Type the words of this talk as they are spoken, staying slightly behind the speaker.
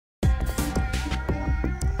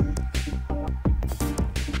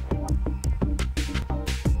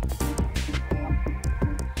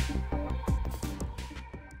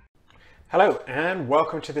Hello and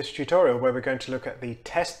welcome to this tutorial where we're going to look at the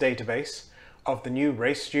test database of the new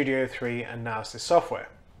Race Studio 3 analysis software.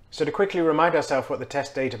 So to quickly remind ourselves what the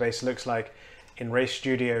test database looks like in Race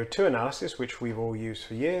Studio 2 analysis, which we've all used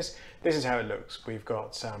for years, this is how it looks. We've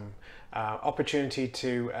got some opportunity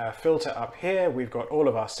to filter up here. We've got all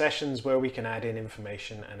of our sessions where we can add in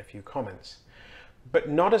information and a few comments, but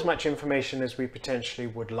not as much information as we potentially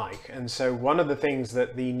would like. And so one of the things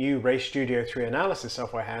that the new Race Studio 3 analysis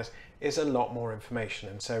software has is a lot more information.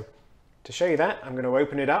 And so to show you that, I'm going to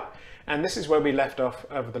open it up, and this is where we left off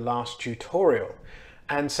over the last tutorial.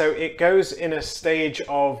 And so it goes in a stage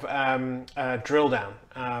of drill down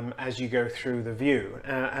as you go through the view.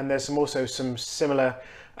 And there's also some similar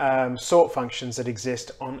sort functions that exist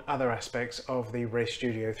on other aspects of the Race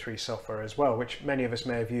Studio 3 software as well, which many of us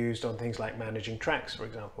may have used on things like managing tracks, for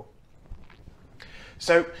example.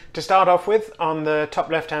 So to start off with, on the top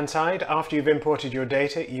left-hand side, after you've imported your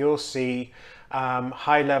data, you'll see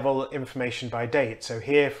high-level information by date. So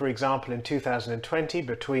here, for example, in 2020,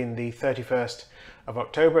 between the 31st of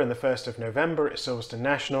October and the 1st of November at Silverstone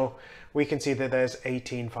National, we can see that there's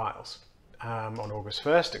 18 files. On August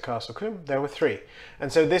 1st at Castle Combe, there were 3.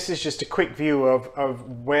 And so this is just a quick view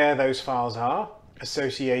of where those files are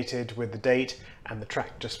associated with the date and the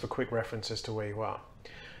track, just for quick reference as to where you are.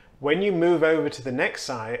 When you move over to the next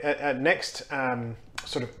side,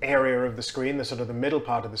 sort of area of the screen, the sort of the middle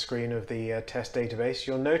part of the screen of the test database,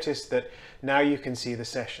 you'll notice that now you can see the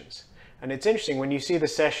sessions. And it's interesting, when you see the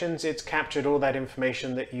sessions, it's captured all that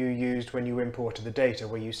information that you used when you imported the data,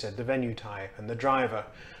 where you said the venue type and the driver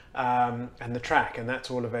and the track, and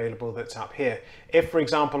that's all available, that's up here. If, for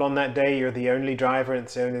example, on that day you're the only driver and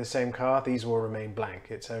it's only the same car, these will remain blank.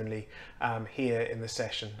 It's only here in the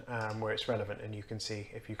session where it's relevant, and you can see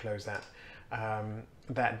if you close that,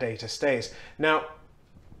 that data stays. Now,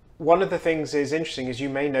 one of the things is interesting is you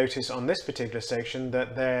may notice on this particular section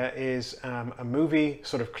that there is a movie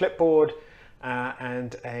sort of clipboard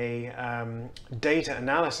and a data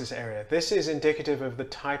analysis area. This is indicative of the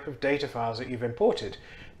type of data files that you've imported.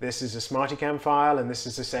 This is a SmartyCam file, and this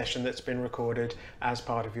is a session that's been recorded as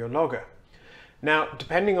part of your logger. Now,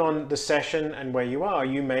 depending on the session and where you are,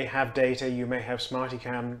 you may have data, you may have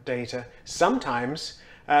SmartyCam data. Sometimes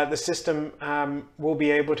the system will be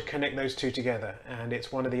able to connect those two together, and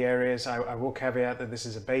it's one of the areas. I will caveat that this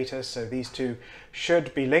is a beta, so these two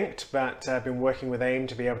should be linked, but I've been working with AIM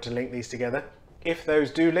to be able to link these together. If those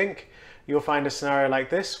do link, you'll find a scenario like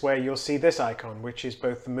this where you'll see this icon, which is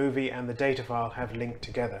both the movie and the data file have linked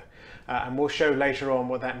together. And we'll show later on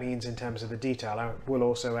what that means in terms of the detail. I will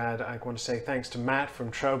also add, I want to say thanks to Matt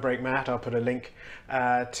from Trailbreak Matt. I'll put a link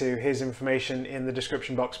to his information in the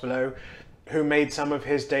description box below, who made some of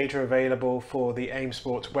his data available for the AIM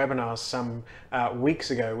Sports webinars some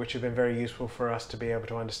weeks ago, which have been very useful for us to be able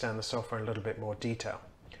to understand the software in a little bit more detail.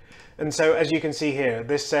 And so, as you can see here,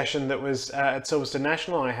 this session that was at Silverstone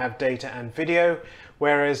National, I have data and video,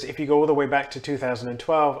 whereas if you go all the way back to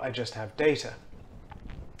 2012, I just have data.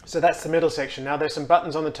 So that's the middle section. Now there's some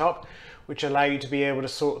buttons on the top which allow you to be able to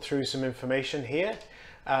sort through some information here.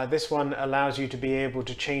 This one allows you to be able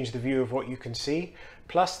to change the view of what you can see.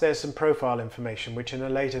 Plus there's some profile information, which in a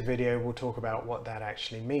later video we'll talk about what that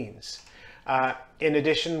actually means. In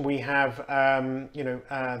addition, we have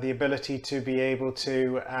the ability to be able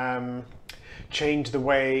to change the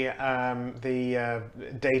way the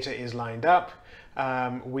data is lined up.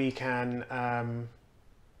 We can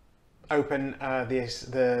open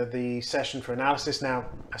the session for analysis. Now,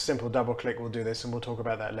 a simple double click will do this, and we'll talk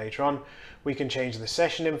about that later on. We can change the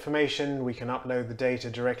session information. We can upload the data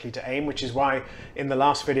directly to AIM, which is why in the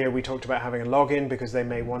last video we talked about having a login, because they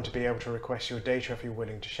may want to be able to request your data if you're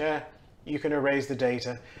willing to share. You can erase the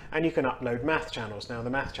data, and you can upload math channels. Now,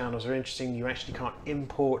 the math channels are interesting. You actually can't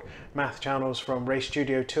import math channels from Race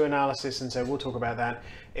Studio 2 analysis, and so we'll talk about that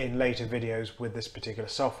in later videos with this particular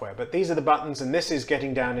software. But these are the buttons, and this is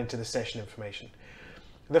getting down into the session information.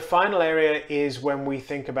 The final area is when we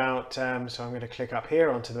think about, so I'm going to click up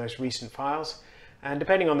here onto the most recent files, and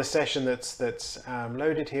depending on the session that's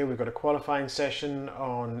loaded here, we've got a qualifying session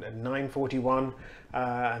on 9:41,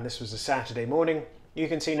 and this was a Saturday morning. You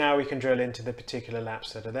can see now we can drill into the particular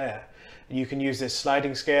laps that are there. You can use this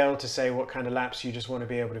sliding scale to say what kind of laps you just want to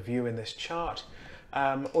be able to view in this chart,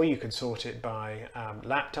 or you can sort it by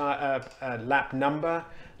lap number,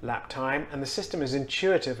 lap time, and the system is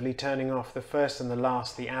intuitively turning off the first and the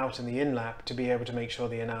last, the out and the in lap, to be able to make sure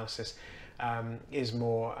the analysis is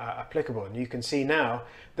more applicable. And you can see now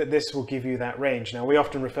that this will give you that range. Now, we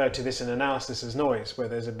often refer to this in analysis as noise, where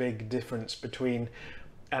there's a big difference between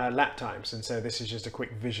lap times, and so this is just a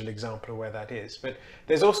quick visual example of where that is. But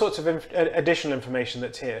there's all sorts of additional information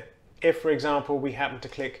that's here. If, for example, we happen to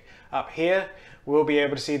click up here, we'll be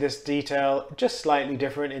able to see this detail just slightly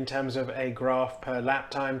different in terms of a graph per lap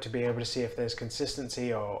time to be able to see if there's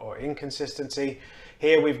consistency or inconsistency.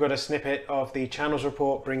 Here we've got a snippet of the channels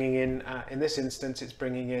report bringing in this instance, it's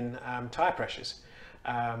bringing in tyre pressures.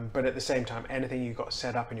 But at the same time, anything you've got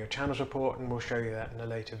set up in your channels report, and we'll show you that in a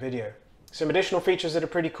later video. Some additional features that are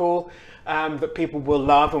pretty cool that people will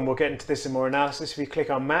love, and we'll get into this in more analysis. If you click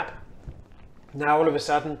on map, now all of a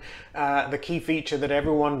sudden the key feature that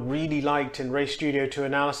everyone really liked in Race Studio 2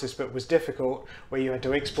 analysis but was difficult, where you had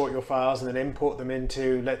to export your files and then import them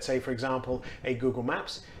into, let's say for example, a Google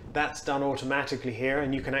Maps, that's done automatically here,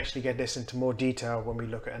 and you can actually get this into more detail when we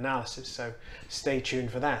look at analysis, so stay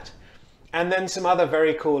tuned for that. And then some other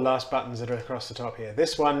very cool last buttons that are across the top here.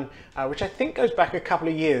 This one, which I think goes back a couple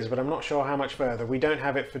of years, but I'm not sure how much further. We don't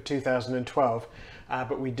have it for 2012,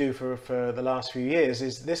 but we do for the last few years,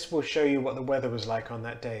 is this will show you what the weather was like on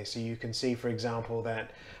that day. So you can see, for example,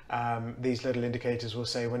 that these little indicators will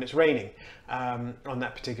say when it's raining on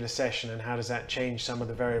that particular session, and how does that change some of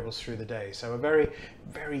the variables through the day. So a very,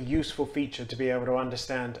 very useful feature to be able to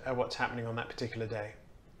understand what's happening on that particular day.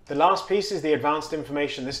 The last piece is the advanced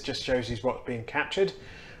information. This just shows you what's being captured.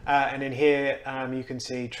 And in here you can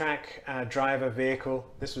see track, driver,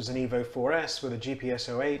 vehicle. This was an Evo 4S with a GPS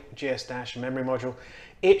 08, GS dash, and memory module.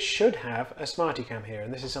 It should have a SmartyCam here,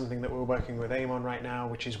 and this is something that we're working with AIM on right now,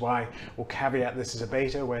 which is why we'll caveat this as a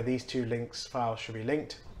beta where these two files should be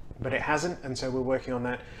linked. But it hasn't, and so we're working on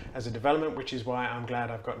that as a development, which is why I'm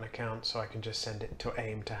glad I've got an account so I can just send it to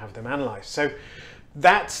AIM to have them analysed. So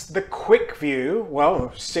that's the quick view,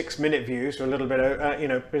 well, 6-minute view, so a little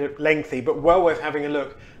bit, bit lengthy, but well worth having a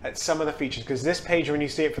look at some of the features, because this page, when you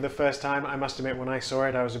see it for the first time, I must admit when I saw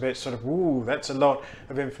it, I was a bit sort of, ooh, that's a lot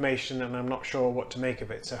of information and I'm not sure what to make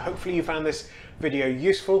of it. So hopefully you found this video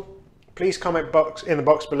useful. Please comment in the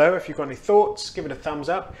box below if you've got any thoughts, give it a thumbs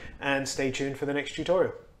up, and stay tuned for the next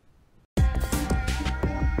tutorial.